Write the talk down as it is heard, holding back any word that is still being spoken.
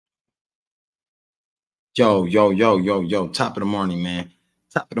Yo. Top of the morning, man.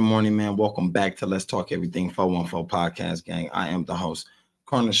 Top of the morning, man. Welcome back to Let's Talk Everything 414 Podcast Gang. I am the host,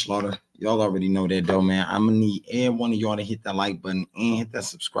 Corner Slaughter. Y'all already know that, though, man. I'm going to need every one of y'all to hit that like button and hit that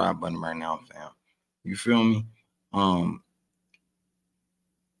subscribe button right now, fam. You feel me?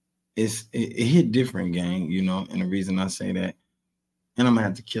 It hit different, gang, you know, and the reason I say that, and I'm going to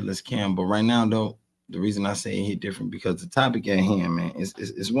have to kill this cam, but right now, though, the reason I say it hit different because the topic at hand, man,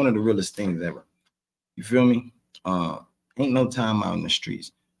 is one of the realest things ever. You feel me? Ain't no time out in the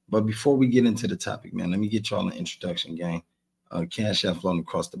streets. But before we get into the topic, man, let me get y'all an introduction, gang. Cash out floating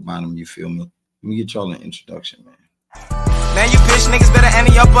across the bottom, you feel me? Let me get y'all an introduction, man. Man, you bitch niggas better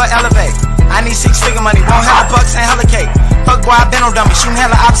ante your butt elevate. I need 6-figure money, won't have a bucks and hella cake. Fuck boy, I been on dummy, shooting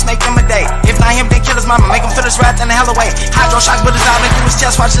hella ops, make them a day. If not him, then kill his mama, make him feel his wrath in the hella way. Hydro shock, but his out, make through his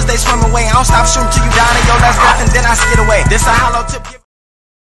chest, watch as they swim away. I don't stop shooting till you down in your last breath, and then I skid away. This a hollow tip.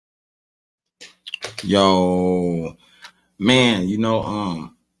 Yo, man, you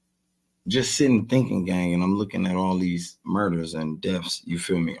know, just sitting thinking, gang, and I'm looking at all these murders and deaths, you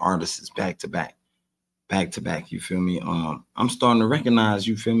feel me? Artists back to back, you feel me? I'm starting to recognize,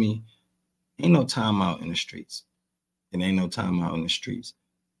 you feel me? Ain't no time out in the streets. It ain't no time out in the streets.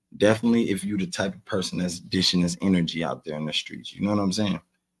 Definitely if you the type of person that's dishing this energy out there in the streets, you know what I'm saying?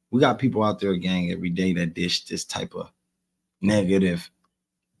 We got people out there, gang, every day that dish this type of negative,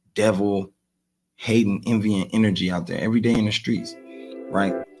 devil, hating, envying energy out there every day in the streets,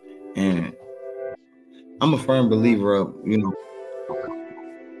 right? And I'm a firm believer of, you know,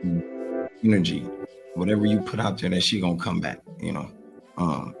 energy. Whatever you put out there, that shit gonna come back, you know.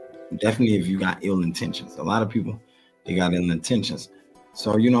 Definitely if you got ill intentions. A lot of people, they got ill intentions.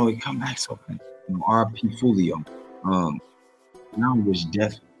 So, you know, it come back so fast. You know, RP Fulio. And I don't wish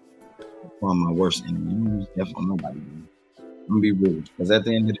death on my worst enemy. You don't wish death on nobody, man. I'm gonna be real, because at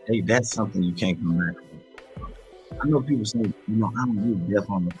the end of the day, that's something you can't come back from. I know people say, you know, I don't wish death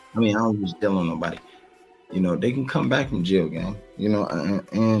on them. I mean, I don't wish death on nobody. You know, they can come back from jail, gang. You know,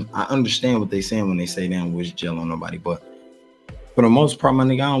 and I understand what they saying when they say they don't wish jail on nobody, but for the most part, my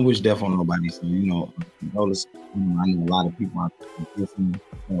nigga, I don't wish death on nobody. So, you know, notice, you know, I know a lot of people out there.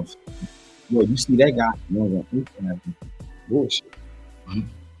 Yo, you see that guy, Young and Ace, bullshit.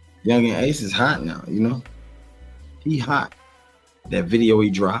 Young and Ace is hot now, you know. He hot. That video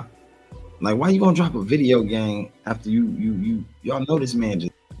he dropped. Like, why you gonna drop a video, gang, after y'all know this man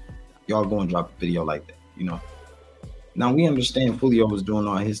just, y'all gonna drop a video like that, you know? Now, we understand Fulio was doing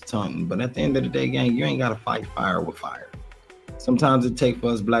all his taunting, but at the end of the day, gang, you ain't gotta fight fire with fire. Sometimes it takes for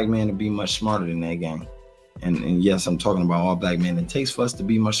us black men to be much smarter than that, gang. And yes, I'm talking about all black men. It takes for us to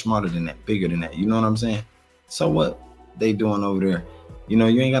be much smarter than that, bigger than that. You know what I'm saying? So what they doing over there? You know,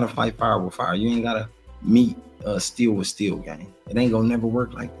 you ain't gotta fight fire with fire. You ain't gotta meet steel with steel, gang. It ain't gonna never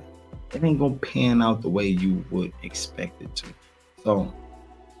work like that. It ain't gonna pan out the way you would expect it to. So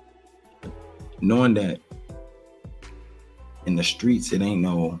knowing that in the streets, it ain't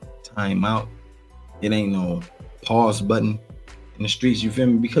no time out. It ain't no pause button in the streets, you feel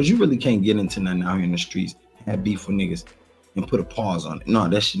me? Because you really can't get into nothing out here in the streets, have beef with niggas, and put a pause on it. No,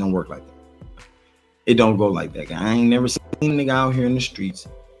 that shit don't work like that. It don't go like that, guy. I ain't never seen a nigga out here in the streets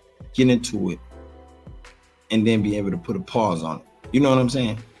get into it and then be able to put a pause on it. You know what I'm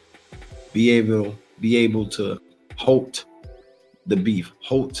saying? Be able to halt the beef,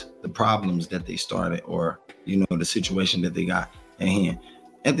 halt the problems that they started, or, you know, the situation that they got at hand.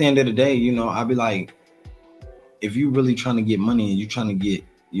 At the end of the day, you know, I'll be like, if you really trying to get money and you trying to get,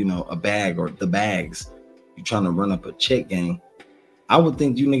 you know, a bag or the bags, you trying to run up a check game, I would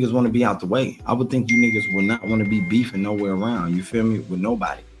think you niggas want to be out the way. I would think you niggas would not want to be beefing nowhere around, you feel me, with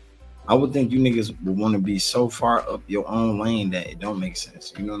nobody. I would think you niggas would want to be so far up your own lane that it don't make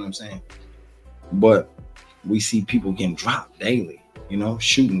sense. You know what I'm saying? But we see people getting dropped daily, you know,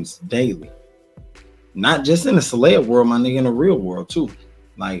 shootings daily. Not just in the celeb world, my nigga, in the real world too.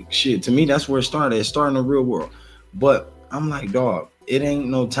 Like, shit, to me, that's where it started. It started in the real world. But I'm like, dog, it ain't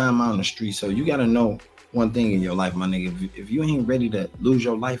no time out in the street. So you got to know one thing in your life, my nigga. If you ain't ready to lose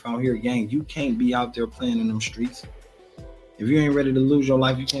your life out here, gang, you can't be out there playing in them streets. If you ain't ready to lose your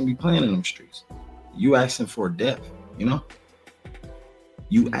life, you can't be playing in them streets. You asking for death, you know?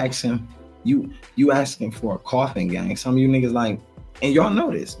 You asking for a coffin, gang. Some of you niggas like, and y'all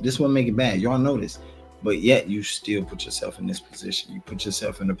know this. This wouldn't make it bad. Y'all know this. But yet you still put yourself in this position. You put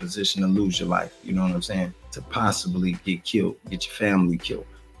yourself in a position to lose your life. You know what I'm saying? To possibly get killed, get your family killed.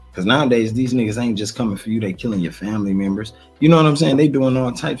 Because nowadays, these niggas ain't just coming for you. They killing your family members. You know what I'm saying? They doing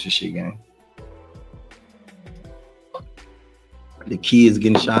all types of shit, gang. The kids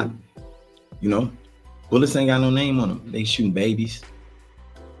getting shot. You know? Bullets ain't got no name on them. They shooting babies.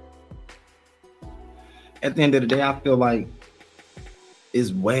 At the end of the day, I feel like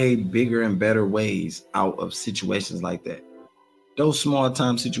it's way bigger and better ways out of situations like that. Those small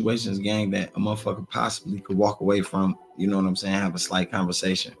time situations, gang, that a motherfucker possibly could walk away from, you know what I'm saying, have a slight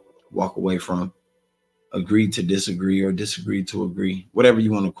conversation, walk away from, agree to disagree or disagree to agree, whatever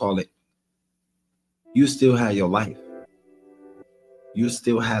you want to call it. You still have your life. You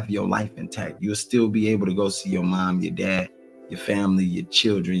still have your life intact. You'll still be able to go see your mom, your dad, your family, your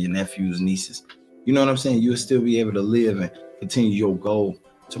children, your nephews, nieces. You know what I'm saying? You'll still be able to live and continue your goal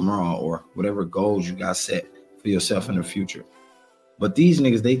tomorrow or whatever goals you got set for yourself in the future. But these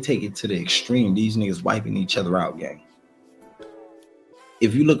niggas, they take it to the extreme. These niggas wiping each other out, gang.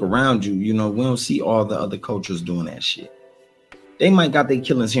 If you look around you, you know, we don't see all the other cultures doing that shit. They might got their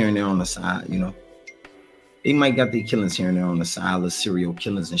killings here and there on the side, you know. They might got their killings here and there on the side, little serial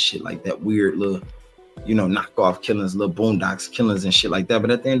killings and shit like that. Weird little, you know, knockoff killings, little boondocks killings and shit like that.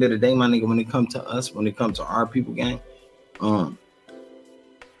 But at the end of the day, my nigga, when it comes to us, when it comes to our people, gang,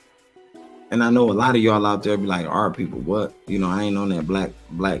 and I know a lot of y'all out there be like, our people, what? You know, I ain't on that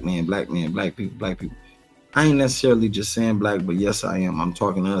black man, black people. I ain't necessarily just saying black, but yes, I am. I'm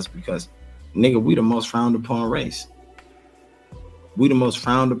talking to us because, nigga, we the most frowned upon race. We the most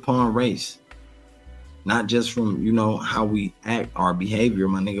frowned upon race. Not just from, you know, how we act, our behavior,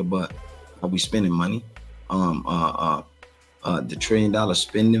 my nigga, but how we spending money. The $1 trillion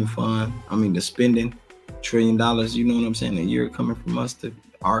spending fund. I mean, the spending $1 trillion, you know what I'm saying? A year coming from us to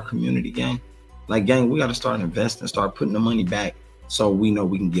our community, gang. Like, gang, we got to start investing, start putting the money back so we know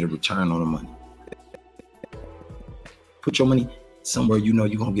we can get a return on the money. Put your money somewhere you know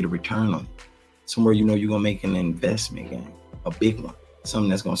you're going to get a return on it. Somewhere you know you're going to make an investment, gang. A big one. Something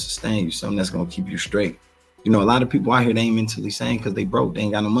that's going to sustain you. Something that's going to keep you straight. You know, a lot of people out here, they ain't mentally sane because they broke. They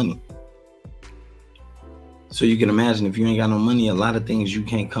ain't got no money. So you can imagine if you ain't got no money, a lot of things you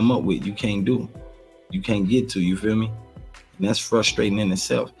can't come up with, you can't do. You can't get to, you feel me? And that's frustrating in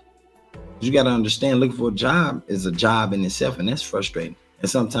itself. You got to understand, looking for a job is a job in itself, and that's frustrating. And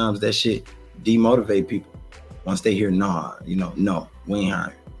sometimes that shit demotivate people. Once they hear, nah, you know, no, we ain't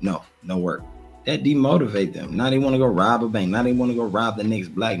hiring. No work. That demotivate them. Now they want to go rob a bank. Now they want to go rob the next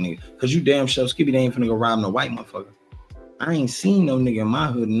black nigga. Because you damn sure Skippy, they ain't finna go rob no white motherfucker. I ain't seen no nigga in my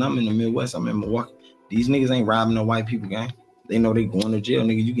hood, and I'm in the Midwest. I'm in Milwaukee. These niggas ain't robbing no white people, gang. They know they going to jail,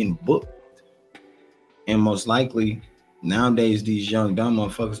 nigga. You getting booked. And most likely, nowadays, these young dumb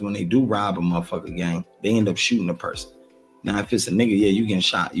motherfuckers, when they do rob a motherfucker, gang, they end up shooting a person. Now, if it's a nigga, yeah, you getting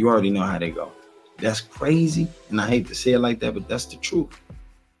shot. You already know how they go. That's crazy, and I hate to say it like that, but that's the truth.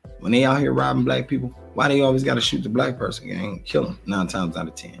 When they out here robbing black people, why they always got to shoot the black person, gang? Kill him 9 times out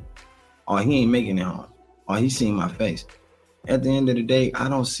of 10. Or he ain't making it home. Or he seen my face. At the end of the day, I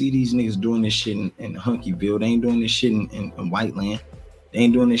don't see these niggas doing this shit in Hunkyville. They ain't doing this shit in white land. They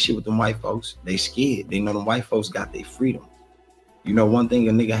ain't doing this shit with them white folks. They scared. They know them white folks got their freedom. You know one thing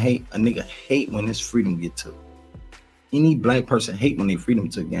a nigga hate when his freedom get took. Any black person hate when their freedom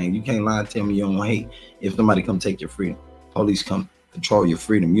took, gang. You can't lie and tell me you don't hate if somebody come take your freedom. Police come control your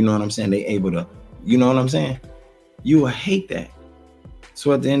freedom. You know what I'm saying? They able to, you know what I'm saying? You will hate that.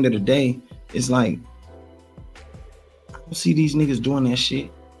 So at the end of the day, it's like, I don't see these niggas doing that shit.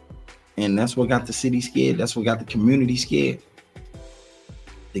 And that's what got the city scared. That's what got the community scared.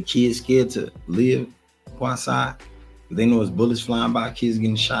 The kids scared to live, go outside. They know it's bullets flying by, kids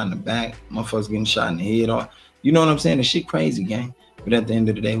getting shot in the back, motherfuckers getting shot in the head off. You know what I'm saying? The shit crazy, gang. But at the end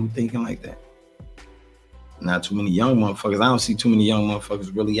of the day, who thinking like that? Not too many young motherfuckers. I don't see too many young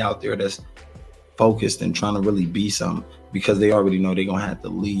motherfuckers really out there that's focused and trying to really be something because they already know they're going to have to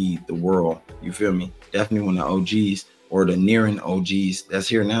lead the world. You feel me? Definitely when the OGs or the nearing OGs that's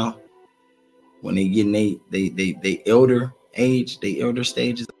here now, when they get they elder age, they elder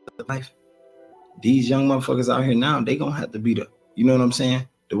stages of life, these young motherfuckers out here now, they going to have to be the, you know what I'm saying?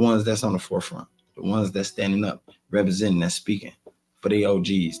 The ones that's on the forefront, the ones that's standing up, representing, that's speaking for the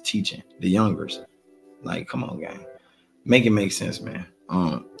OGs, teaching the youngers. Like, come on, gang. Make it make sense, man.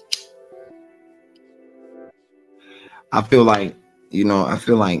 I feel like, you know,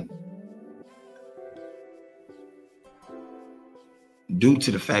 due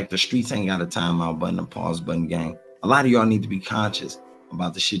to the fact the streets ain't got a timeout button, a pause button, gang, a lot of y'all need to be conscious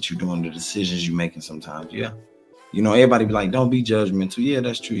about the shit you're doing, the decisions you're making sometimes, yeah? You know, everybody be like, don't be judgmental. Yeah,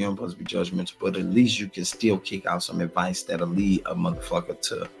 that's true. You're not supposed to be judgmental, but at least you can still kick out some advice that'll lead a motherfucker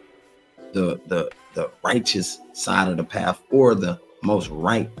to the righteous side of the path, or the most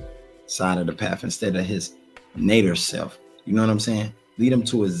right side of the path, instead of his nadir self. You know what I'm saying? Lead him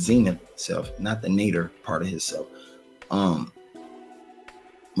to a zenith self, not the nadir part of his self.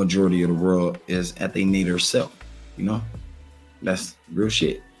 Majority of the world is at their nadir self. You know, that's real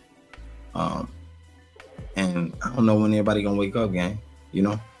shit. And I don't know when everybody gonna wake up, gang. You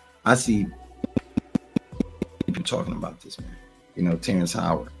know, I see people talking about this, man. You know, Terrence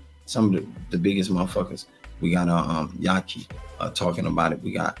Howard, some of the biggest motherfuckers. We got Yaki talking about it.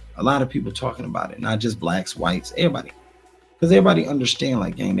 We got a lot of people talking about it, not just blacks, whites, everybody. Because everybody understand,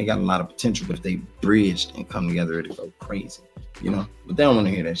 like, gang, they got a lot of potential, but if they bridged and come together, it'll go crazy, you know? But they don't want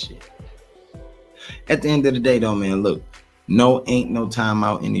to hear that shit. At the end of the day, though, man, look, ain't no time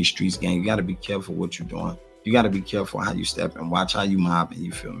out in these streets, gang. You got to be careful what you're doing. You got to be careful how you step and watch how you mob, and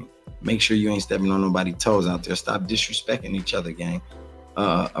you feel me? Make sure you ain't stepping on nobody's toes out there. Stop disrespecting each other, gang.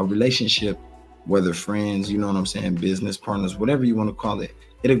 A relationship, whether friends, you know what I'm saying, business partners, whatever you want to call it,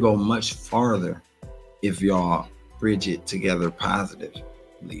 it'll go much farther if y'all bridge it together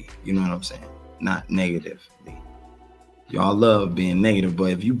positively. You know what I'm saying? Not negatively. Y'all love being negative,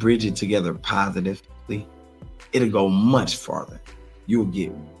 but if you bridge it together positively, it'll go much farther. You'll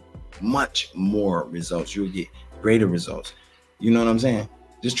get much more results. You'll get greater results. You know what I'm saying?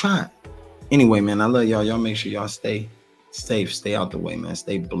 Just try it. Anyway, man, I love y'all. Y'all make sure y'all stay safe, stay out the way, man.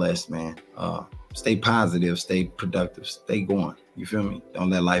 Stay blessed, man. Stay positive, stay productive, stay going. You feel me? Don't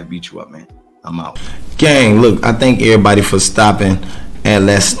let life beat you up, man. I'm out. Gang, look, I thank everybody for stopping at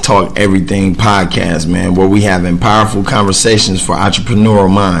Let's Talk Everything podcast, man, where we having powerful conversations for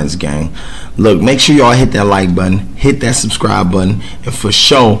entrepreneurial minds, gang. Look, make sure y'all hit that like button, hit that subscribe button, and for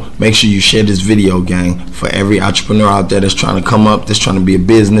sure, make sure you share this video, gang, for every entrepreneur out there that's trying to come up, that's trying to be a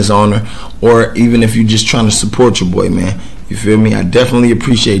business owner, or even if you're just trying to support your boy, man. You feel me? I definitely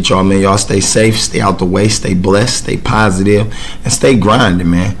appreciate y'all, man. Y'all stay safe, stay out the way, stay blessed, stay positive, and stay grinding,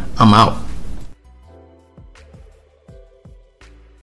 man. I'm out.